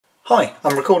Hi,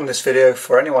 I'm recording this video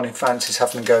for anyone who fancies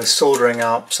having a go soldering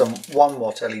up some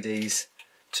 1-watt LEDs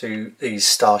to these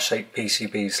star-shaped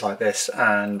PCBs like this,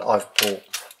 and I've bought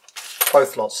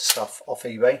both lots of stuff off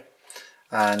eBay,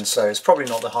 and so it's probably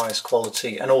not the highest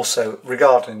quality. And also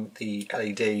regarding the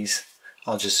LEDs,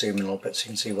 I'll just zoom in a little bit so you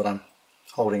can see what I'm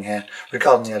holding here.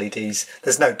 Regarding the LEDs,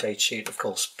 there's no date sheet, of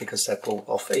course, because they're bought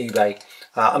off eBay.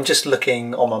 I'm just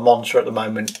looking on my monitor at the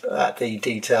moment at the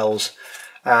details,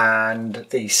 and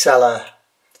the seller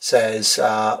says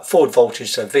forward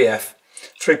voltage, so VF,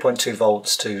 3.2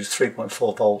 volts to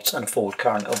 3.4 volts and a forward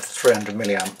current of 300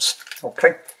 milliamps.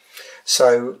 Okay,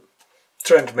 so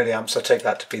 300 milliamps, I take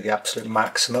that to be the absolute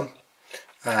maximum,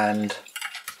 and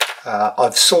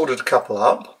I've soldered a couple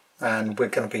up, and we're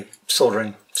going to be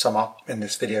soldering some up in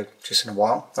this video just in a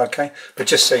while. Okay, but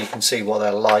just so you can see what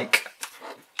they're like,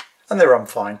 and they run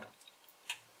fine,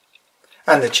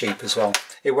 and they're cheap as well.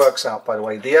 It works out, by the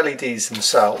way, the LEDs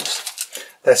themselves,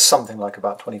 they're something like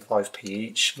about 25p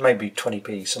each, maybe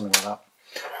 20p, something like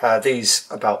that. These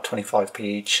about 25p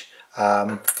each,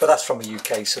 but that's from a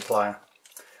UK supplier.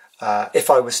 If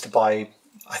I was to buy,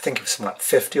 I think it was something like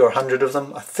 50 or 100 of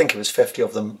them, I think it was 50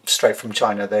 of them straight from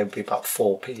China, they would be about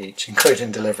 4p each,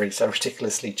 including delivery, so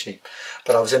ridiculously cheap.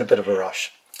 But I was in a bit of a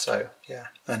rush, so yeah,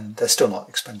 and they're still not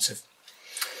expensive.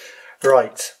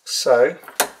 Right, so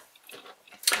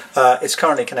it's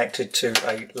currently connected to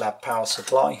a lab power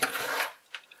supply,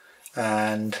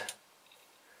 and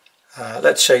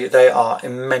let's show you, they are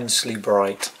immensely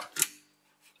bright.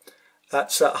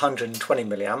 That's at 120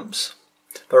 milliamps,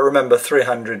 but remember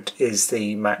 300 is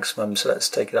the maximum, so let's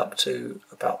take it up to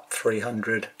about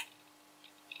 300.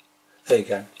 There you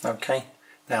go. Okay,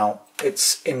 now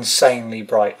it's insanely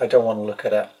bright. I don't want to look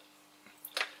at it.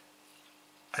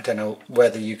 I don't know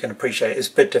whether you can appreciate it. It's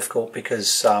a bit difficult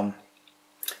because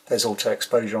there's auto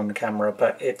exposure on the camera,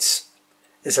 but it's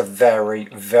a very,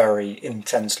 very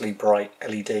intensely bright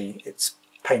LED. It's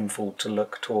painful to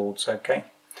look towards. Okay,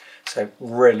 so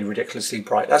really ridiculously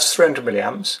bright. That's 300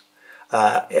 milliamps.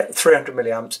 At 300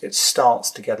 milliamps, it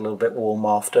starts to get a little bit warm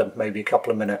after maybe a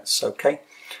couple of minutes. Okay,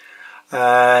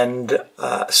 and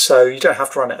so you don't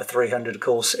have to run it at 300, of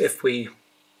course. If we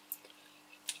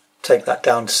take that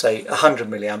down to say 100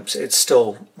 milliamps, it's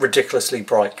still ridiculously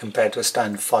bright compared to a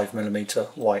standard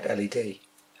 5mm white LED.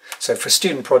 So for a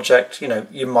student project, you know,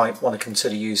 you might want to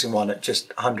consider using one at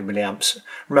just 100 milliamps.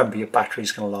 Remember, your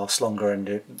battery's going to last longer, and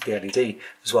the LED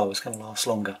as well is going to last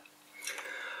longer.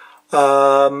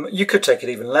 You could take it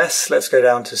even less. Let's go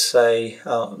down to say,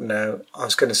 no, I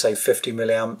was going to say 50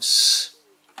 milliamps.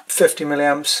 50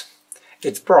 milliamps.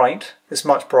 It's bright. It's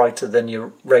much brighter than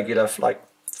your regular, like,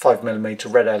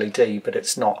 5mm red LED, but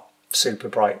it's not super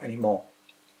bright anymore.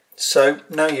 So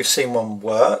now you've seen one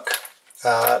work,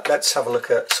 let's have a look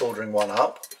at soldering one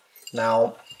up.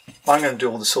 Now I'm going to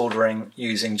do all the soldering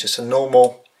using just a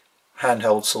normal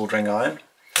handheld soldering iron.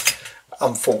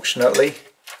 Unfortunately,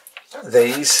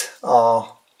 these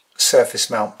are surface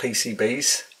mount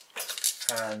PCBs,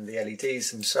 and the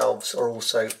LEDs themselves are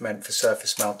also meant for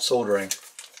surface mount soldering.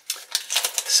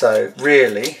 So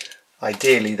really,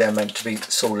 ideally they're meant to be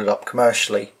soldered up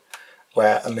commercially,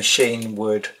 where a machine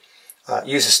would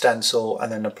use a stencil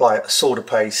and then apply a solder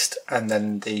paste, and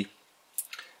then the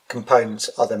components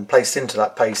are then placed into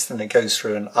that paste, and it goes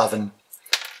through an oven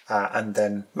and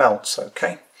then melts.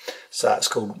 Okay, so that's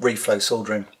called reflow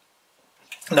soldering.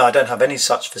 Now I don't have any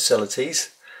such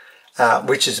facilities,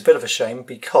 which is a bit of a shame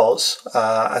because,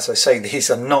 as I say, these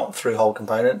are not through-hole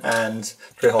components,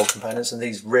 and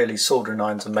these really soldering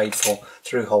irons are made for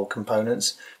through-hole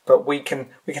components. But we can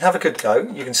have a good go.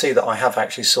 You can see that I have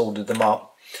actually soldered them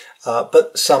up,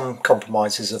 but some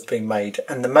compromises have been made.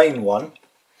 And the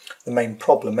main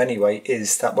problem anyway,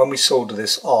 is that when we solder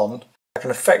this on, I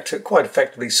can quite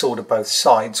effectively solder both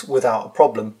sides without a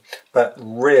problem. But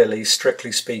really,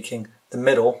 strictly speaking, the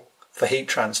middle for heat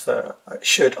transfer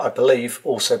should, I believe,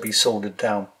 also be soldered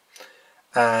down,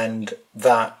 and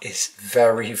that is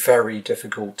very, very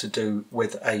difficult to do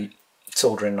with a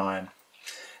soldering iron.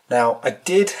 Now I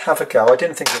did have a go, I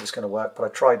didn't think it was going to work, but I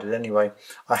tried it anyway.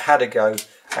 I had a go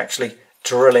actually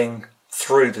drilling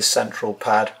through the central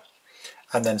pad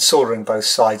and then soldering both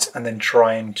sides, and then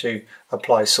trying to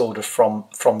apply solder from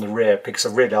the rear, because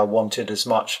really I wanted as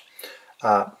much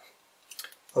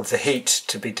of the heat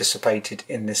to be dissipated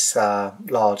in this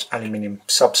large aluminium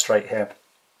substrate here.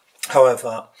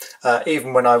 However,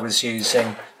 even when I was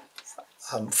using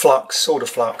solder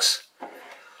flux,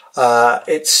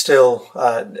 it still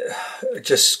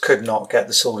just could not get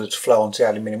the solder to flow onto the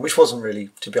aluminium, which wasn't really,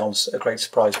 to be honest, a great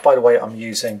surprise. By the way, I'm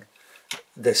using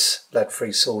this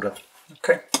lead-free solder.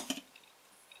 Okay,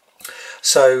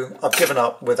 So I've given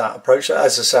up with that approach.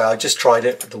 As I say, I just tried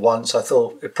it the once. I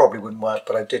thought it probably wouldn't work,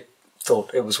 but I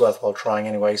thought it was worthwhile trying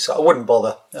anyway. So I wouldn't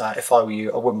bother, if I were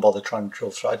you, I wouldn't bother trying to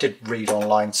drill through. I did read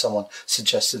online, someone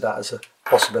suggested that as a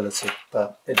possibility,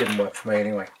 but it didn't work for me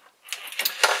anyway.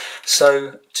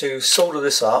 So to solder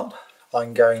this up,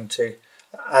 I'm going to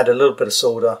add a little bit of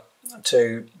solder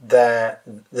to there,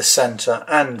 the centre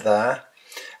and there.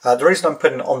 The reason I'm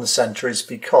putting it on the centre is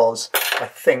because I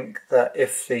think that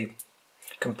if the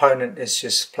component is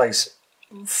just placed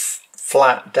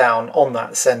flat down on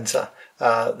that centre,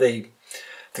 the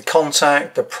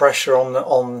contact, the pressure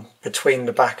on between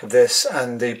the back of this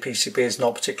and the PCB is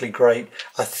not particularly great.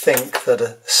 I think that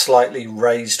a slightly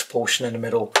raised portion in the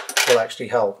middle will actually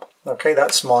help. Okay,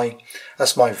 that's my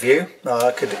view. I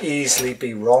could easily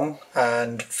be wrong,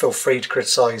 and feel free to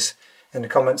criticise in the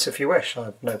comments if you wish. I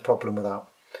have no problem with that.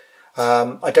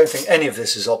 I don't think any of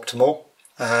this is optimal,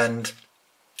 and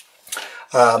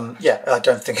yeah, I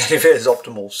don't think any of it is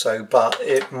optimal. So, but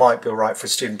it might be all right for a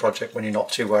student project when you're not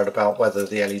too worried about whether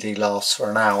the LED lasts for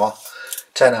an hour,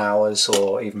 10 hours,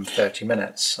 or even 30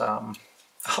 minutes.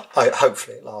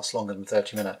 Hopefully, it lasts longer than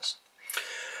 30 minutes.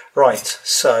 Right,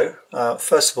 so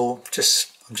first of all,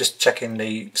 I'm just checking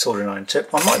the soldering iron tip.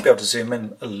 I might be able to zoom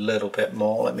in a little bit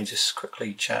more. Let me just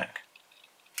quickly check.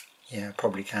 Yeah,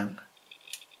 probably can.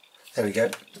 There we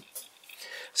go.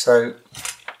 So,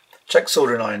 check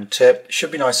soldering iron tip. It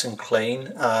should be nice and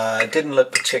clean. It didn't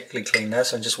look particularly clean there,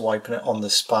 so I'm just wiping it on the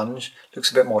sponge.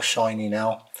 Looks a bit more shiny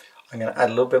now. I'm going to add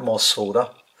a little bit more solder,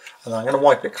 and then I'm going to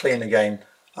wipe it clean again.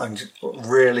 I just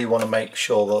really want to make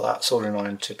sure that that soldering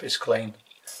iron tip is clean.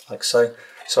 Like so.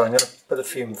 So I'm going to put the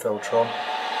fume filter on,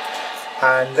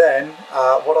 and then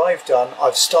what I've done,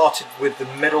 I've started with the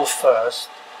middle first,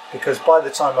 because by the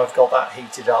time I've got that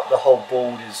heated up, the whole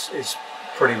board is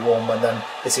pretty warm, and then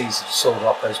it's easy to solder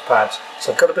up those pads.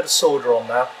 So I've got a bit of solder on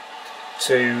there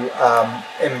to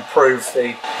improve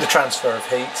the transfer of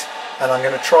heat, and I'm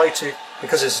going to try to,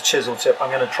 because it's a chisel tip, I'm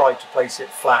going to try to place it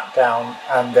flat down,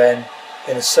 and then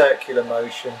in a circular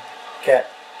motion get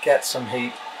some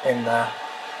heat in there.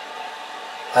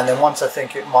 And then once I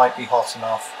think it might be hot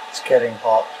enough, it's getting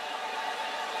hot.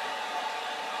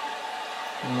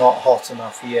 Not hot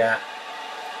enough yet.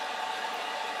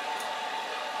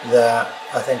 There,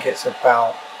 I think it's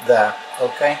about there,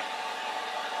 okay?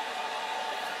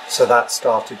 So that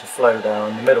started to flow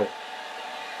down in the middle.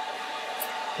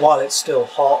 While it's still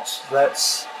hot,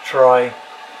 let's try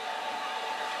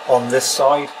on this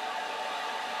side.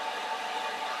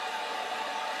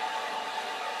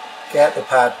 Get the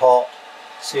pad hot.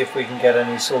 See if we can get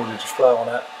any solder to flow on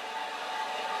it.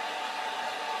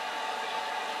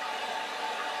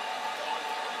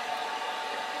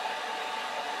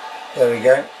 There we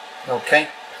go. Okay,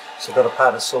 so I've got a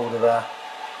pad of solder there.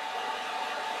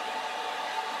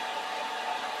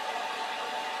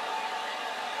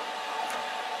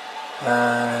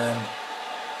 And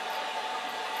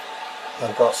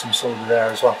I've got some solder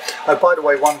there as well. Oh, by the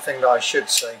way, one thing that I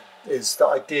should say is that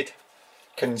I did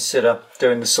consider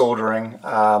doing the soldering,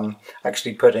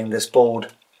 actually putting this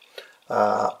board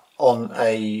on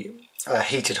a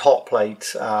heated hot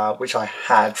plate, which I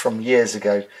had from years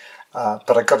ago,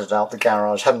 but I got it out the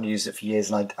garage, hadn't used it for years,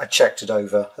 and I checked it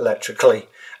over electrically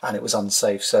and it was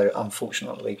unsafe, so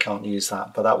unfortunately can't use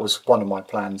that. But that was one of my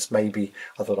plans. Maybe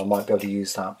I thought I might be able to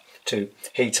use that to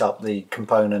heat up the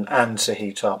component and to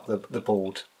heat up the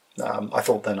board. I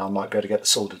thought then I might be able to get the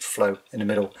solder to flow in the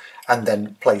middle and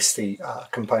then place the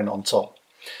component on top.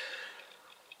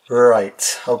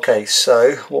 Right, okay,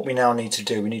 so what we now need to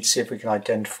do, we need to see if we can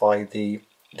identify the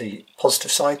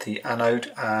positive side, the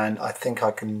anode, and I think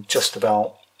I can just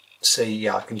about see,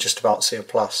 yeah, I can just about see a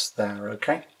plus there,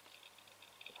 okay?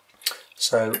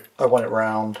 So I want it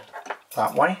round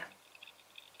that way.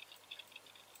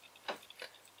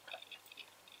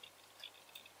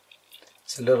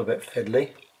 It's a little bit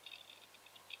fiddly.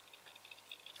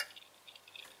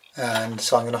 And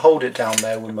so I'm going to hold it down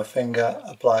there with my finger,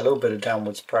 apply a little bit of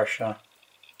downwards pressure.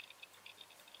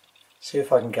 See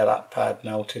if I can get that pad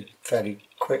melted fairly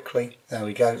quickly. There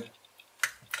we go.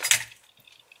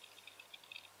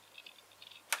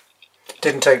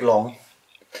 Didn't take long.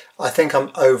 I think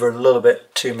I'm over a little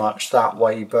bit too much that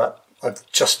way, but I've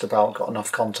just about got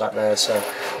enough contact there, so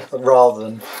rather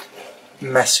than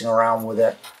messing around with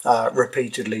it,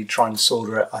 repeatedly trying to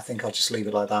solder it, I think I'll just leave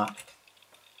it like that.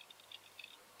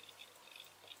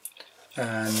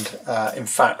 And in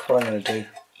fact, what I'm going to do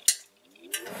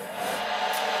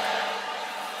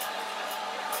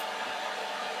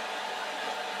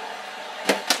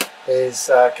is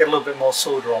get a little bit more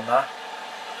solder on there.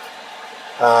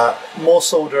 More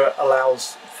solder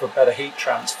allows for better heat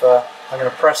transfer, I'm going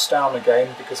to press down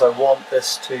again because I want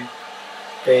this to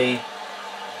be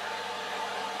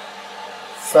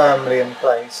firmly in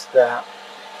place there.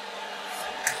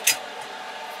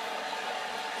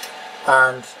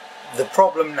 And the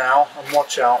problem now, and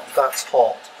watch out, that's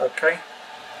hot, okay?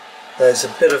 There's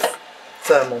a bit of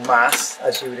thermal mass,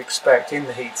 as you would expect, in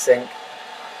the heatsink.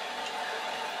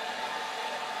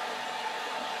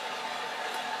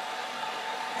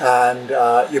 And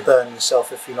you burn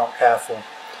yourself if you're not careful.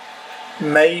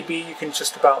 Maybe you can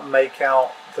just about make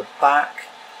out the back.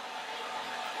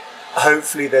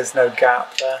 Hopefully there's no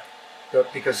gap there,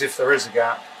 but because if there is a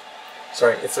gap,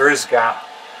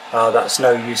 that's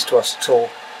no use to us at all.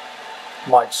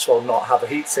 Might as well not have a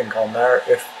heatsink on there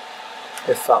if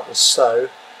that was so.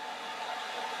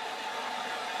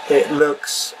 It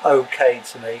looks okay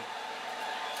to me,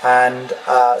 and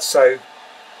so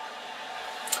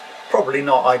probably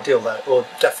not ideal there, or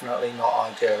definitely not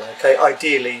ideal. Okay,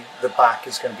 ideally the back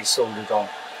is going to be soldered on,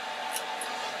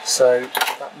 so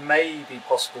that may be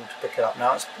possible to pick it up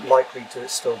now. It's likely to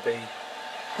still be,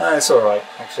 it's alright,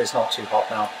 actually it's not too hot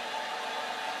now.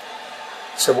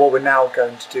 So what we're now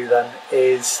going to do then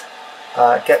is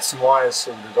get some wires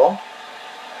soldered on.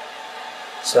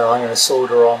 So I'm going to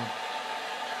solder on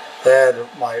there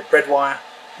my red wire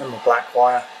and my black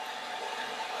wire,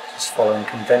 just following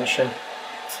convention.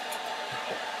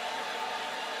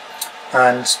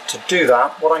 And to do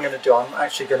that, what I'm going to do, I'm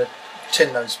actually going to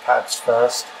tin those pads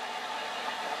first.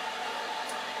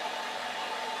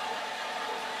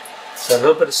 So a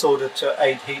little bit of solder to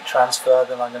aid heat transfer,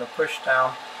 then I'm going to push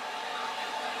down,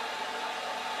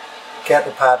 get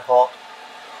the pad hot.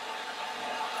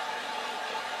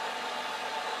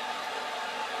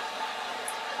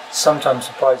 Sometimes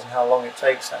surprising how long it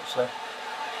takes actually.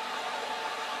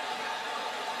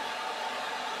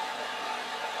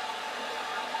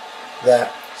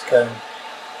 There, it's going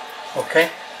okay.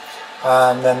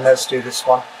 And then let's do this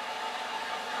one.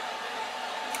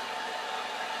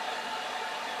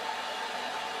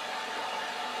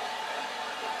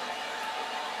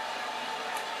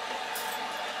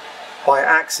 By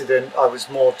accident I was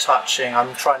more touching,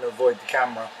 I'm trying to avoid the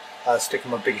camera sticking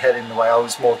my big head in the way, I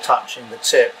was more touching the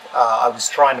tip. I was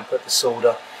trying to put the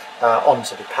solder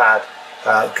onto the pad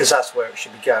because that's where it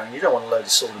should be going. You don't want a load of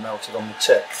solder melted on the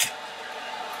tip.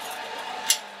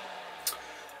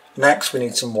 Next we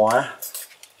need some wire.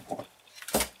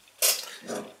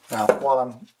 Now while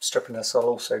I'm stripping this I'll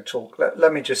also talk,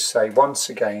 let me just say once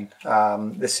again,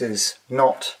 this is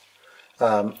not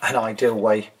an ideal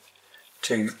way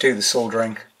to do the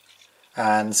soldering,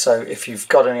 and so if you've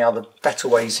got any other better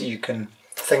ways that you can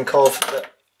think of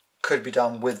that could be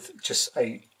done with just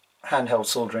a handheld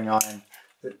soldering iron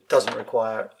that doesn't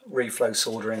require reflow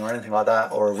soldering or anything like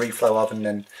that, or a reflow oven,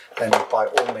 then by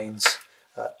all means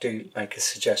do make a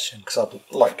suggestion, because I'd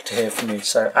like to hear from you.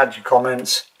 So add your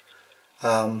comments,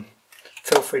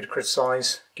 feel free to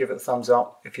criticise, give it a thumbs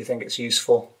up if you think it's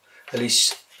useful. At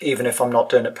least, even if I'm not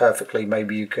doing it perfectly,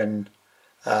 maybe you can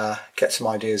get some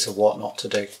ideas of what not to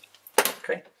do.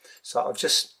 Okay, so I've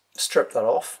just stripped that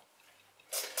off,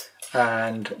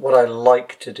 and what I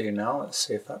like to do now, let's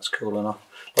see if that's cool enough,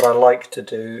 what I like to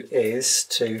do is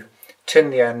to tin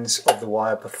the ends of the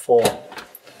wire before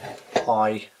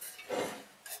I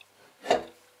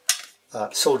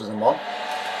solder them on.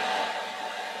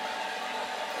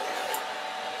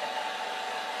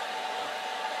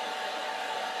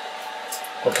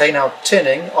 Okay, now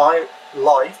tinning, I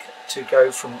like to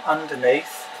go from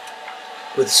underneath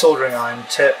with soldering iron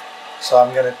tip, so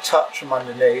I'm going to touch from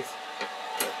underneath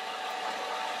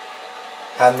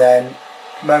and then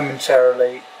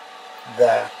momentarily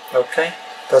there. Okay,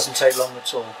 doesn't take long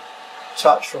at all.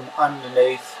 Touch from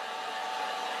underneath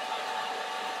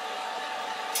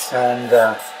and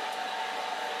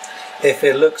if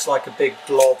it looks like a big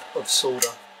blob of solder,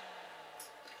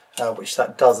 which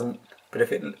that doesn't, but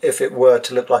if it were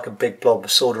to look like a big blob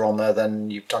of solder on there, then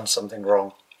you've done something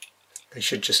wrong. They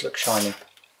should just look shiny.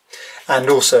 And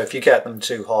also, if you get them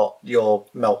too hot, you'll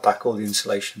melt back all the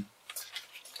insulation,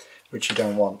 which you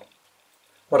don't want.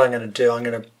 What I'm going to do, I'm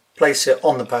going to place it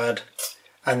on the pad,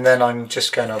 and then I'm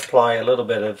just going to apply a little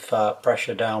bit of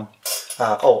pressure down.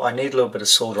 Oh, I need a little bit of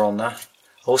solder on there.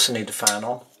 I also need the fan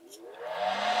on.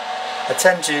 I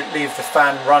tend to leave the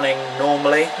fan running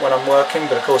normally when I'm working,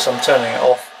 but of course I'm turning it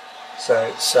off, so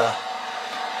it's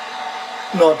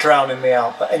not drowning me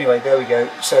out. But anyway, there we go.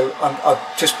 So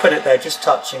I've just put it there, just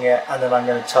touching it, and then I'm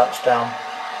going to touch down.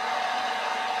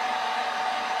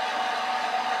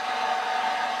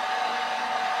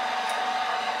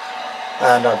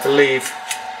 And I believe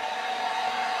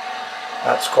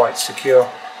that's quite secure.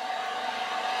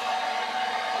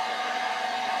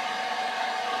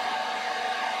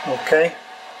 Okay,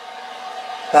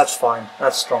 that's fine,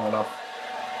 that's strong enough.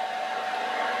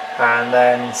 And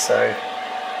then so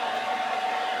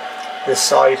this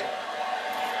side.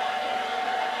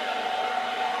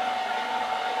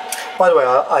 By the way,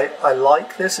 I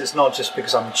like this. It's not just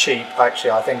because I'm cheap.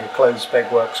 Actually, I think a closed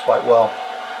peg works quite well,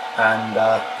 and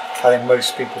I think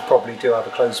most people probably do have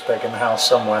a closed peg in the house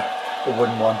somewhere, a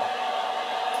wooden one.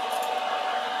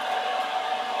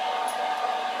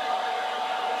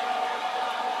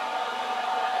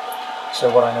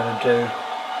 So what I'm going to do,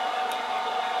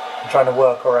 I'm trying to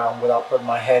work around without putting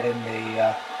my head in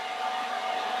the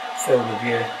field of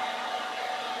view.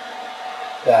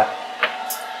 There.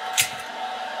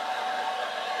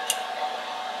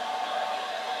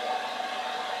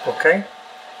 Okay,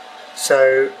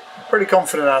 so pretty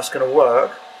confident that's going to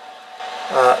work.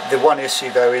 The one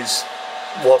issue though is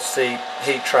what's the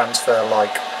heat transfer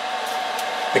like,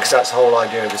 because that's the whole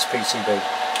idea of this PCB.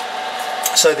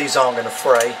 So these aren't going to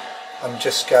fray. I'm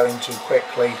just going to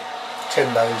quickly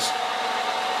tin those.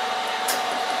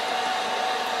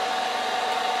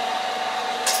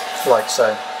 Like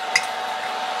so.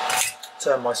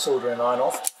 Turn my soldering iron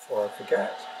off before I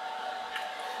forget.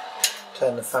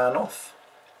 Turn the fan off.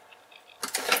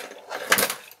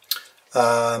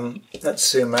 Let's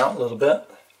zoom out a little bit,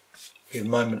 give a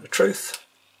moment of truth.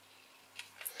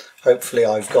 Hopefully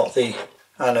I've got the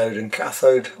anode and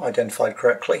cathode identified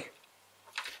correctly.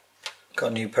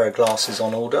 Got a new pair of glasses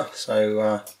on order,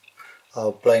 so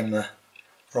I'll blame the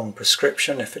wrong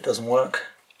prescription if it doesn't work.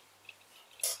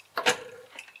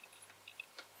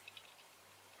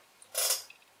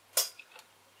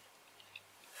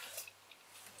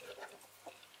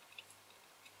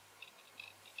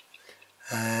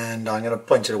 And I'm going to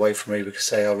point it away from me because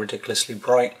they are ridiculously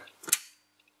bright.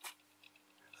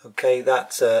 Okay,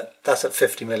 that's at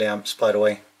 50 milliamps, by the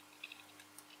way.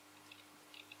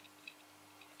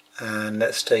 And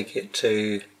let's take it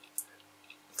to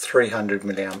 300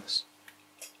 milliamps.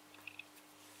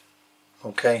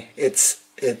 Okay, it's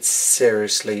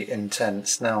seriously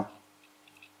intense now.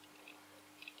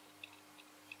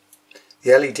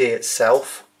 The LED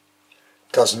itself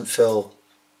doesn't feel,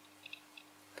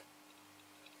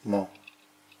 well,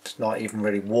 it's not even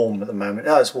really warm at the moment.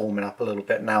 Oh, it's warming up a little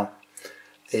bit now.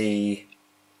 The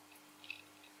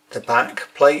back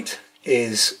plate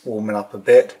is warming up a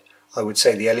bit. I would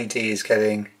say the LED is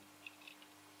getting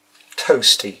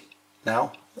toasty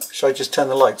now. Should I just turn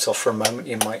the lights off for a moment?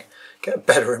 You might get a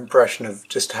better impression of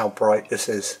just how bright this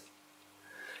is.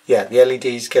 Yeah, the LED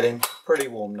is getting pretty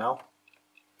warm now.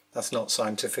 That's not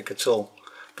scientific at all.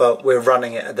 But we're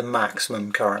running it at the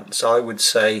maximum current. So I would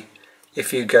say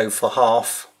if you go for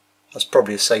half, that's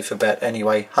probably a safer bet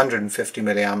anyway, 150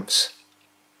 milliamps.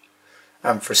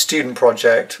 And for a student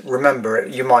project, remember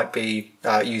you might be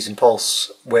using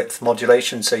pulse width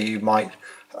modulation, so you might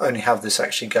only have this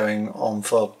actually going on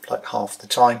for like half the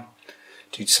time.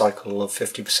 Due to cycle of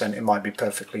 50%, it might be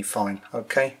perfectly fine.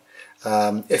 Okay.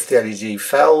 If the LED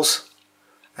fails,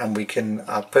 and we can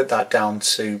put that down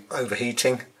to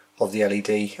overheating of the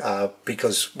LED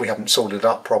because we haven't soldered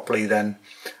up properly, then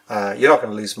you're not going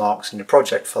to lose marks in your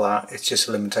project for that. It's just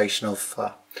a limitation of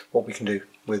what we can do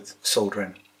with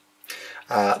soldering.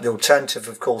 The alternative,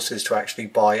 of course, is to actually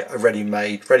buy a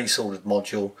ready-made, ready-soldered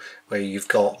module where you've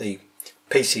got the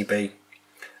PCB,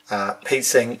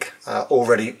 heatsink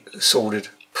already soldered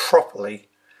properly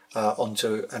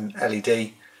onto an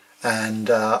LED, and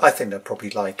I think they're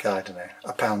probably like, I don't know,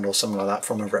 £1 or something like that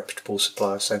from a reputable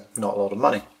supplier, so not a lot of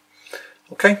money.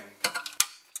 Okay.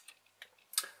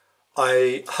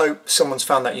 I hope someone's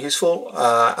found that useful.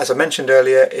 As I mentioned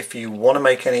earlier, if you want to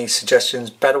make any suggestions,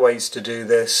 better ways to do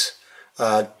this,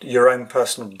 your own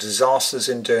personal disasters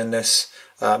in doing this,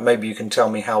 maybe you can tell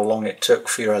me how long it took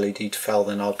for your LED to fail,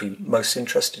 then I'll be most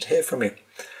interested to hear from you.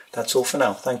 That's all for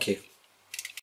now. Thank you.